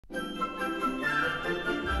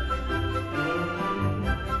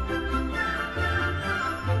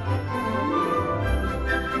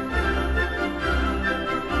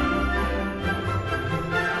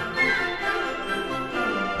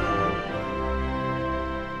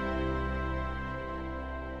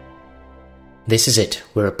This is it.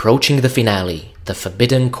 We're approaching the finale, the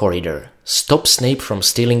Forbidden Corridor. Stop Snape from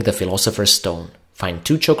stealing the Philosopher's Stone. Find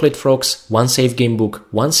 2 chocolate frogs, 1 save game book,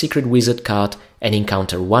 1 secret wizard card, and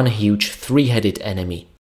encounter 1 huge 3-headed enemy.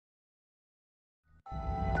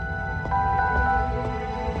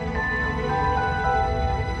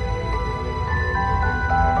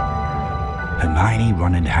 Hermione,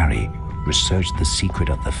 Ron and Harry researched the secret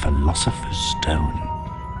of the Philosopher's Stone.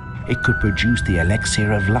 It could produce the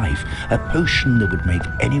elixir of life, a potion that would make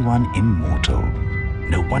anyone immortal.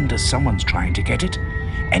 No wonder someone's trying to get it.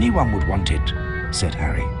 Anyone would want it, said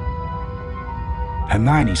Harry.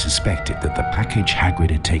 Hermione suspected that the package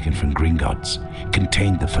Hagrid had taken from Gringotts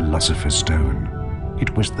contained the Philosopher's Stone.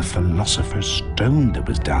 It was the Philosopher's Stone that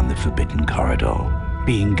was down the Forbidden Corridor,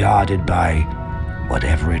 being guarded by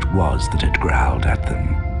whatever it was that had growled at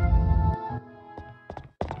them.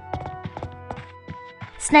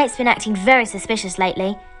 Snape's been acting very suspicious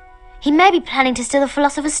lately. He may be planning to steal the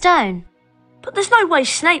Philosopher's Stone. But there's no way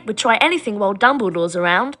Snape would try anything while Dumbledore's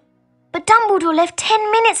around. But Dumbledore left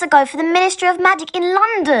 10 minutes ago for the Ministry of Magic in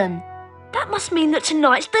London. That must mean that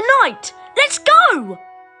tonight's the night. Let's go!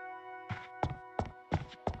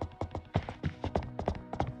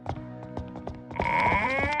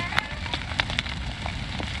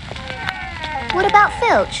 What about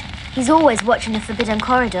Filch? He's always watching the Forbidden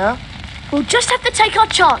Corridor. We'll just have to take our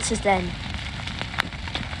chances then.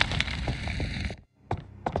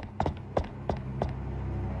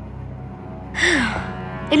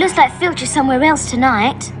 It looks like Filch is somewhere else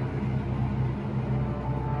tonight.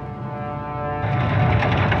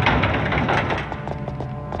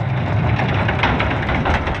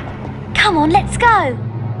 Come on, let's go!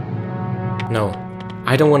 No,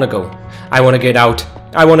 I don't want to go. I want to get out.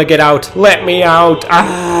 I want to get out! Let me out!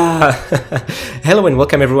 Ah! Hello and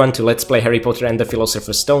welcome everyone to Let's Play Harry Potter and the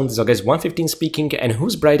Philosopher's Stone. This is August 115 speaking, and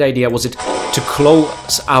whose bright idea was it to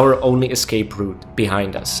close our only escape route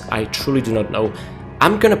behind us? I truly do not know.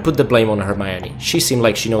 I'm gonna put the blame on Hermione. She seemed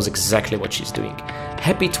like she knows exactly what she's doing.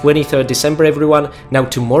 Happy 23rd December everyone. Now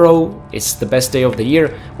tomorrow is the best day of the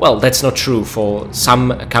year. Well, that's not true. For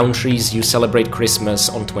some countries you celebrate Christmas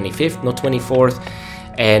on 25th, not 24th.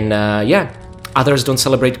 And yeah. Others don't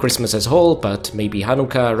celebrate Christmas as a whole, but maybe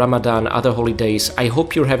Hanukkah, Ramadan, other holidays. I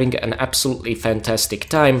hope you're having an absolutely fantastic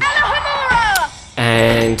time.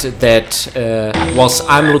 And that whilst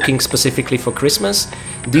I'm looking specifically for Christmas,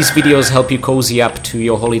 these videos help you cozy up to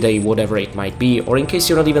your holiday, whatever it might be, or in case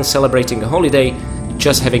you're not even celebrating a holiday,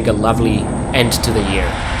 just having a lovely end to the year.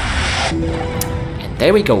 And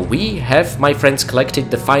there we go, we have, my friends,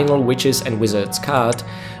 collected the final Witches and Wizards card,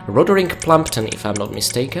 Roderick Plumpton, if I'm not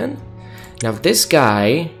mistaken. Now this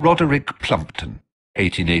guy... Roderick Plumpton,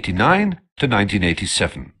 1889 to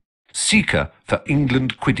 1987. Seeker for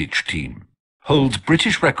England Quidditch team. Holds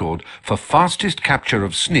British record for fastest capture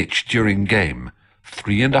of snitch during game,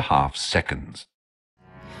 3.5 seconds.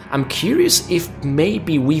 I'm curious if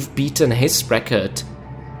maybe we've beaten his record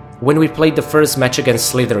when we played the first match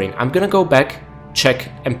against Slytherin. I'm gonna go back, check,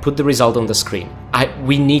 and put the result on the screen.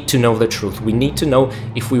 We need to know the truth. We need to know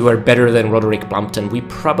if we were better than Roderick Plumpton. We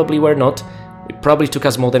probably were not. It probably took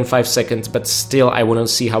us more than 5 seconds, but still I want to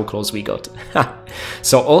see how close we got.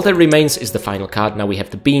 So all that remains is the final card. Now we have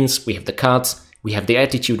the beans, we have the cards, we have the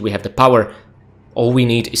attitude, we have the power. All we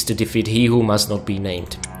need is to defeat he who must not be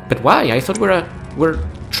named. But why? I thought we're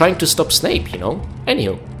trying to stop Snape, you know?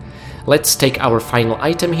 Anywho, let's take our final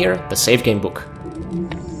item here, the save game book.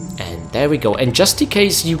 And there we go. And just in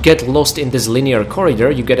case you get lost in this linear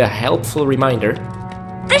corridor, you get a helpful reminder.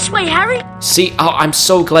 This way, Harry! See, oh, I'm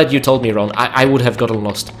so glad you told me, Ron. I would have gotten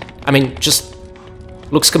lost. I mean, just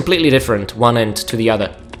looks completely different, one end to the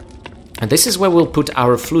other. And this is where we'll put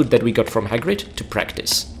our flute that we got from Hagrid to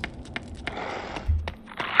practice.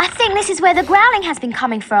 I think this is where the growling has been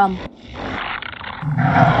coming from.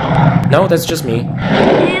 No, that's just me.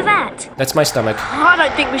 Hear that? That's my stomach. I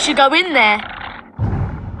don't think we should go in there.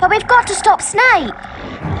 But we've got to stop Snape.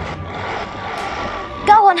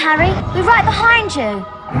 Go on, Harry. We're right behind you.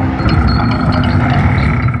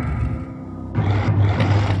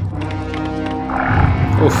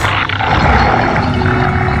 Oof.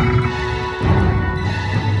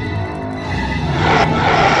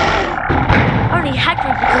 Only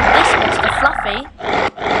Hagrid would call this Mr. Fluffy.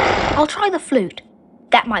 I'll try the flute.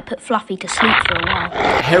 That might put Fluffy to sleep for a while.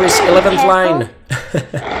 Harry's 11th line.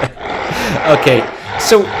 Okay,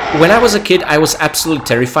 so when I was a kid, I was absolutely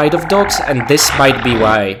terrified of dogs, and this might be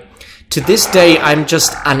why. To this day, I'm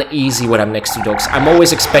just uneasy when I'm next to dogs. I'm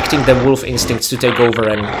always expecting the wolf instincts to take over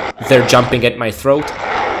and they're jumping at my throat.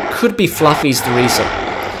 Could be Fluffy's the reason.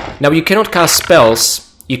 Now, you cannot cast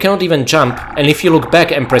spells, you cannot even jump, and if you look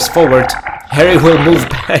back and press forward, Harry will move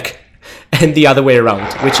back and the other way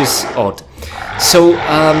around, which is odd. So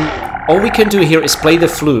all we can do here is play the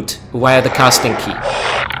flute via the casting key,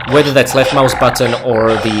 whether that's left mouse button or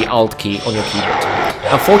the alt key on your keyboard.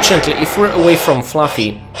 Unfortunately, if we're away from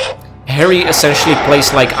Fluffy, Harry essentially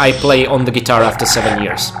plays like I play on the guitar after 7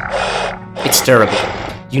 years. It's terrible.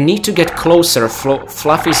 You need to get closer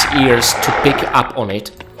Fluffy's ears to pick up on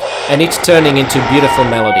it, and it's turning into beautiful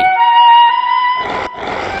melody.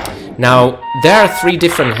 Now, there are 3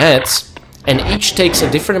 different heads, and each takes a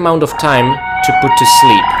different amount of time to put to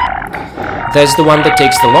sleep. There's the one that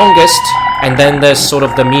takes the longest, and then there's sort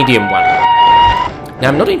of the medium one. Now,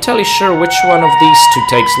 I'm not entirely sure which one of these 2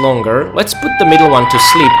 takes longer. Let's put the middle one to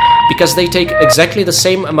sleep, because they take exactly the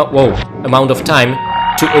same amount of time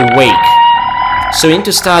to awake. So you need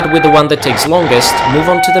to start with the one that takes longest, move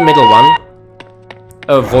on to the middle one,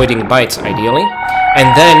 avoiding bites ideally,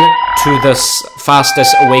 and then to the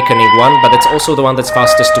fastest awakening one, but it's also the one that's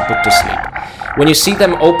fastest to put to sleep. When you see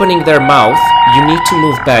them opening their mouth, you need to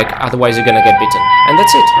move back, otherwise you're gonna get bitten. And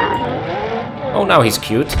that's it. Oh, now he's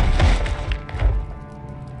cute.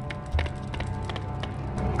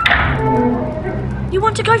 You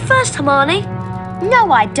want to go first, Hermione?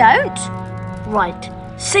 No, I don't. Right.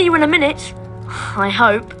 See you in a minute. I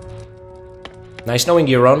hope. Nice knowing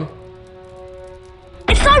you, Ron.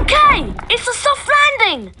 It's okay! It's a soft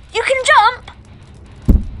landing! You can jump!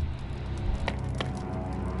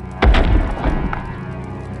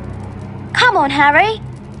 Come on, Harry.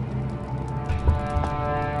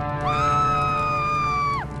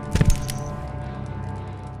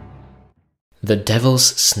 The Devil's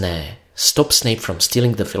Snare. Stop Snape from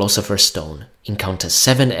stealing the Philosopher's Stone. Encounter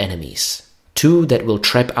 7 enemies. 2 that will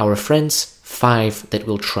trap our friends, 5 that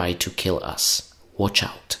will try to kill us. Watch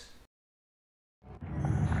out.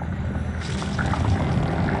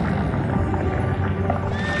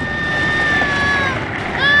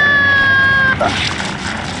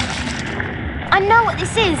 I know what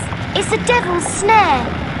this is. It's the Devil's Snare.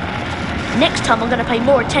 Next time I'm going to pay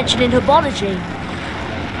more attention in herbology.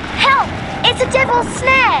 Help! It's a Devil's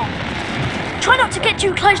Snare. Try not to get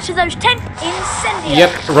too close to those Incendio!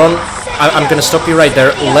 Yep, Ron, I'm gonna stop you right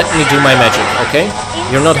there. Let me do my magic, okay?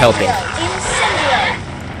 You're not helping.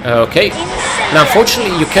 Okay. Now,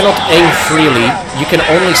 unfortunately, you cannot aim freely. You can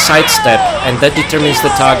only sidestep, and that determines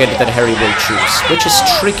the target that Harry will choose, which is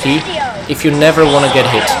tricky if you never want to get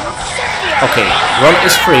hit. Okay, Ron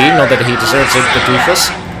is free, not that he deserves it, the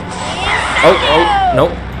doofus. Oh,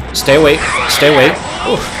 no. Stay away, stay away.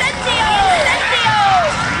 Oof.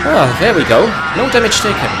 Ah, there we go. No damage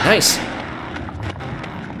taken. Nice.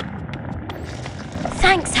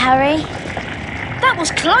 Thanks, Harry. That was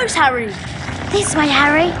close, Harry. This way,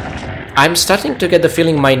 Harry. I'm starting to get the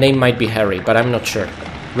feeling my name might be Harry, but I'm not sure.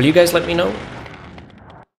 Will you guys let me know?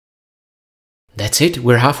 That's it,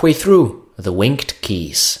 we're halfway through. The Winged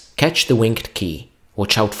Keys. Catch the Winged Key.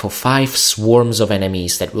 Watch out for 5 swarms of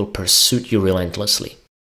enemies that will pursue you relentlessly.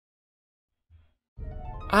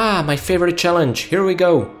 Ah, my favorite challenge. Here we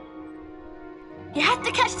go. You have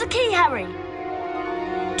to catch the key, Harry.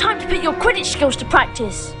 Time to put your Quidditch skills to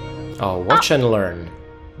practice. Oh, watch and learn.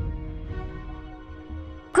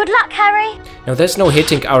 Good luck, Harry. Now, there's no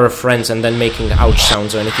hitting our friends and then making ouch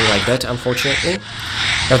sounds or anything like that, unfortunately.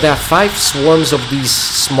 Now, there are 5 swarms of these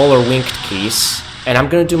smaller winged keys, and I'm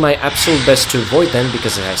gonna do my absolute best to avoid them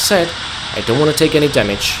because, as I said, I don't want to take any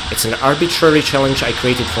damage. It's an arbitrary challenge I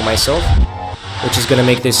created for myself, which is gonna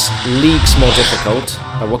make this leagues more difficult,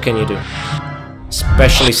 but what can you do?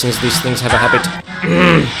 Especially since these things have a habit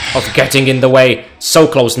of getting in the way. So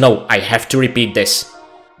close, no, I have to repeat this.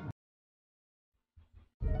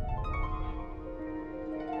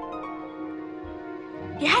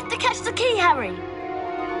 You have to catch the key, Harry.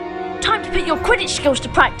 Time to put your Quidditch skills to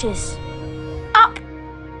practice. Up!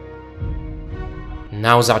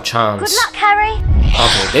 Now's our chance. Good luck, Harry.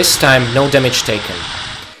 Okay, this time no damage taken.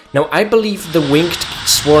 Now, I believe the winged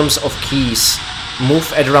swarms of keys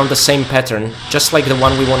move at around the same pattern, just like the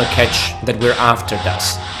one we want to catch that we're after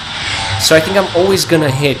does. So I think I'm always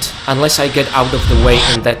gonna hit, unless I get out of the way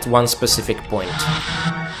in that one specific point.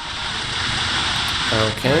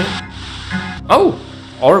 Okay. Oh!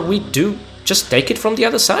 Or we do just take it from the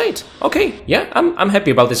other side. Okay, yeah, I'm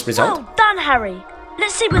happy about this result. Well done, Harry.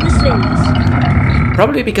 Let's see where this leads.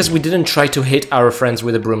 Probably because we didn't try to hit our friends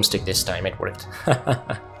with a broomstick this time, it worked.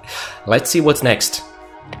 Let's see what's next.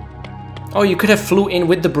 Oh, you could have flew in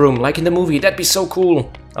with the broom, like in the movie, that'd be so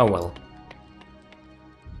cool. Oh well.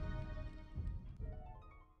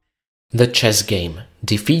 The chess game.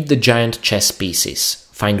 Defeat the giant chess pieces.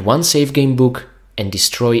 Find 1 save game book and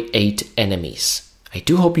destroy 8 enemies. I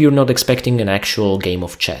do hope you're not expecting an actual game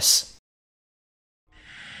of chess.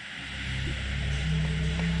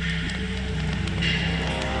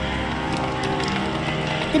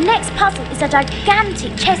 The next puzzle is a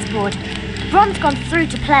gigantic chessboard. Ron's gone through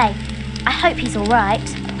to play. I hope he's alright.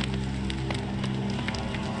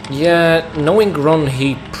 Yeah, knowing Ron,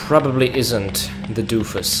 he probably isn't the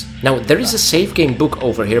doofus. Now, there is a save game book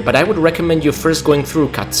over here, but I would recommend you first going through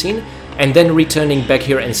cutscene and then returning back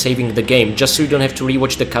here and saving the game, just so you don't have to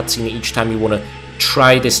rewatch the cutscene each time you want to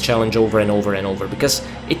try this challenge over and over and over, because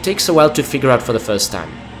it takes a while to figure out for the first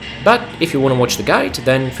time. But if you want to watch the guide,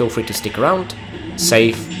 then feel free to stick around,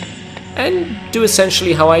 save, and do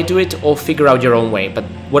essentially how I do it, or figure out your own way. But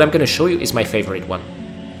what I'm going to show you is my favorite one.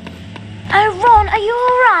 Oh, Ron, are you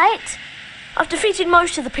alright? I've defeated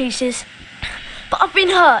most of the pieces, but I've been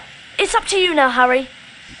hurt. It's up to you now, Harry.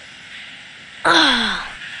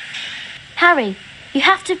 Harry, you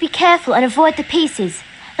have to be careful and avoid the pieces.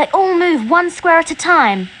 They all move one square at a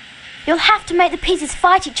time. You'll have to make the pieces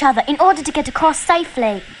fight each other in order to get across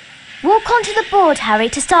safely. Walk onto the board, Harry,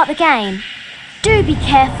 to start the game. Do be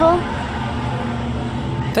careful.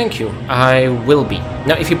 Thank you, I will be.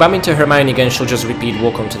 Now, if you bump into Hermione again, she'll just repeat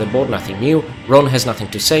walk onto the board, nothing new. Ron has nothing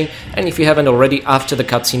to say, and if you haven't already, after the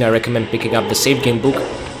cutscene I recommend picking up the save game book,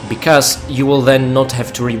 because you will then not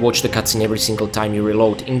have to rewatch the cutscene every single time you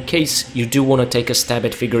reload, in case you do want to take a stab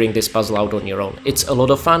at figuring this puzzle out on your own. It's a lot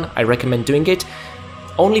of fun, I recommend doing it.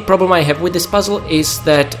 Only problem I have with this puzzle is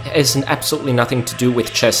that it has absolutely nothing to do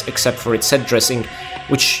with chess except for its set dressing,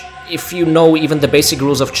 which, if you know even the basic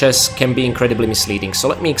rules of chess, can be incredibly misleading, so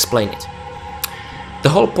let me explain it. The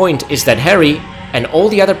whole point is that Harry and all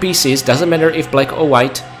the other pieces, doesn't matter if black or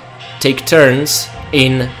white, take turns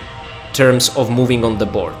in terms of moving on the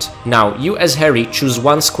board. Now, you as Harry choose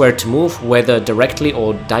one square to move, whether directly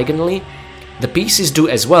or diagonally. The pieces do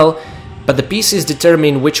as well, but the pieces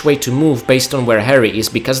determine which way to move based on where Harry is,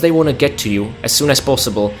 because they want to get to you as soon as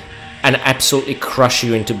possible and absolutely crush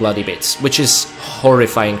you into bloody bits, which is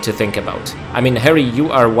horrifying to think about. I mean, Harry,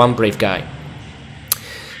 you are one brave guy.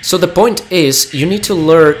 So the point is, you need to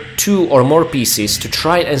lure 2 or more pieces to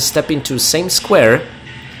try and step into the same square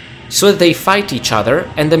so that they fight each other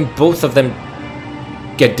and then both of them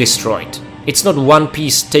get destroyed. It's not one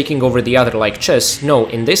piece taking over the other like chess. No,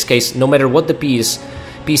 in this case, no matter what the piece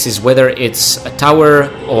is, whether it's a tower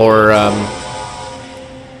or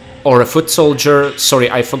a foot soldier, sorry,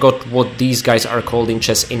 I forgot what these guys are called in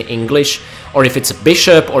chess in English, or if it's a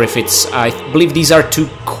bishop, or if it's, I believe these are 2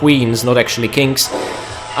 queens, not actually kings.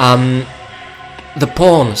 The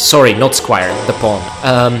pawn, sorry, not squire, the pawn,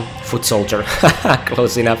 foot soldier,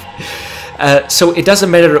 close enough. So it doesn't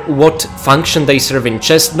matter what function they serve in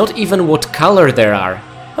chess, not even what color there are.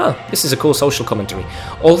 Huh, this is a cool social commentary.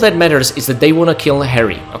 All that matters is that they want to kill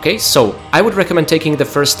Harry, okay? So I would recommend taking the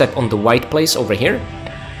first step on the white place over here.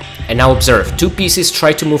 And now observe, 2 pieces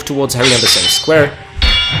try to move towards Harry on the same square.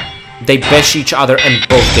 They bash each other and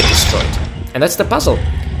both get destroyed. And that's the puzzle.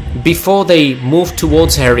 Before they move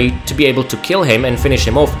towards Harry to be able to kill him and finish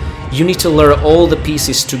him off, you need to lure all the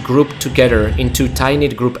pieces to group together into a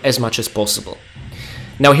tight-knit group as much as possible.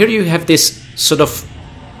 Now here you have this sort of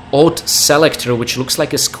odd selector which looks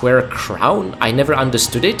like a square crown. I never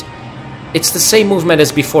understood it. It's the same movement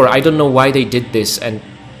as before. I don't know why they did this, and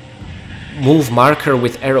move marker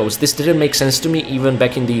with arrows. This didn't make sense to me even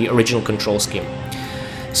back in the original control scheme.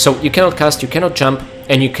 So you cannot cast, you cannot jump,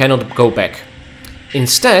 and you cannot go back.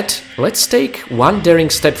 Instead, let's take one daring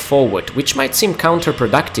step forward, which might seem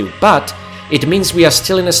counterproductive, but it means we are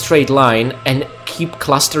still in a straight line and keep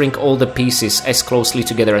clustering all the pieces as closely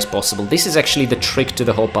together as possible. This is actually the trick to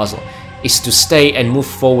the whole puzzle, is to stay and move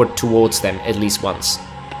forward towards them at least once.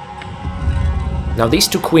 Now these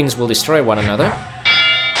 2 queens will destroy one another.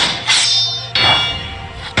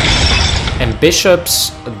 And bishops,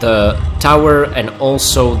 the tower, and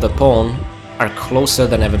also the pawn are closer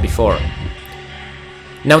than ever before.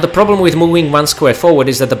 Now the problem with moving 1 square forward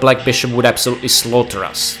is that the black bishop would absolutely slaughter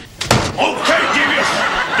us. Okay, Devious!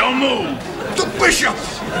 Don't move! The bishop!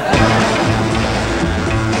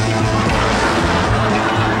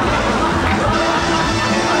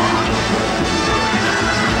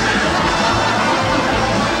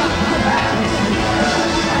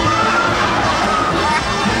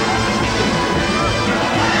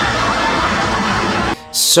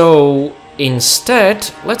 So instead,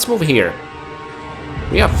 let's move here.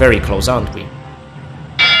 We are very close, aren't we?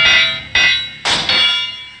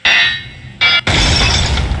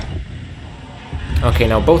 Okay,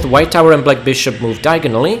 now both white tower and black bishop move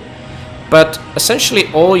diagonally, but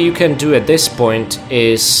essentially all you can do at this point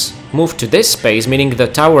is move to this space, meaning the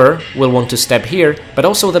tower will want to step here, but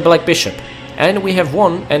also the black bishop. And we have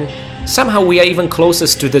won, and somehow we are even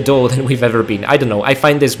closest to the door than we've ever been. I don't know, I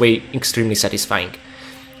find this way extremely satisfying.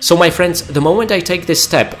 So my friends, the moment I take this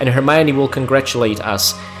step and Hermione will congratulate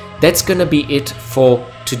us, that's gonna be it for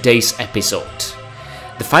today's episode.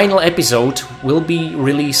 The final episode will be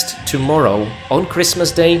released tomorrow on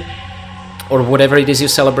Christmas Day, or whatever it is you're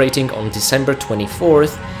celebrating, on December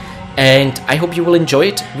 24th, and I hope you will enjoy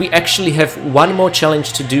it. We actually have one more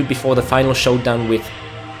challenge to do before the final showdown with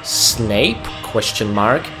Snape, ?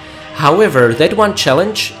 However, that one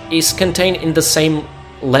challenge is contained in the same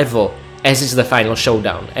level as is the final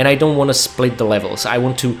showdown, and I don't want to split the levels. I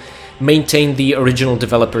want to maintain the original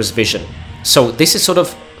developer's vision. So this is sort of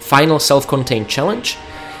final self-contained challenge,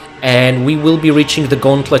 and we will be reaching the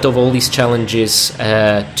gauntlet of all these challenges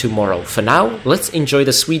tomorrow. For now, let's enjoy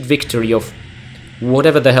the sweet victory of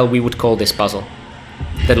whatever the hell we would call this puzzle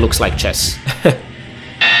that looks like chess.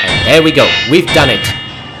 And there we go, we've done it.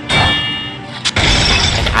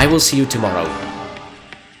 And I will see you tomorrow.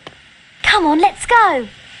 Come on, let's go.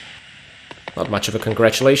 Not much of a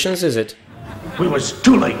congratulations, is it? We was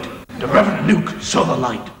too late. The Reverend Duke saw the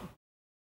light.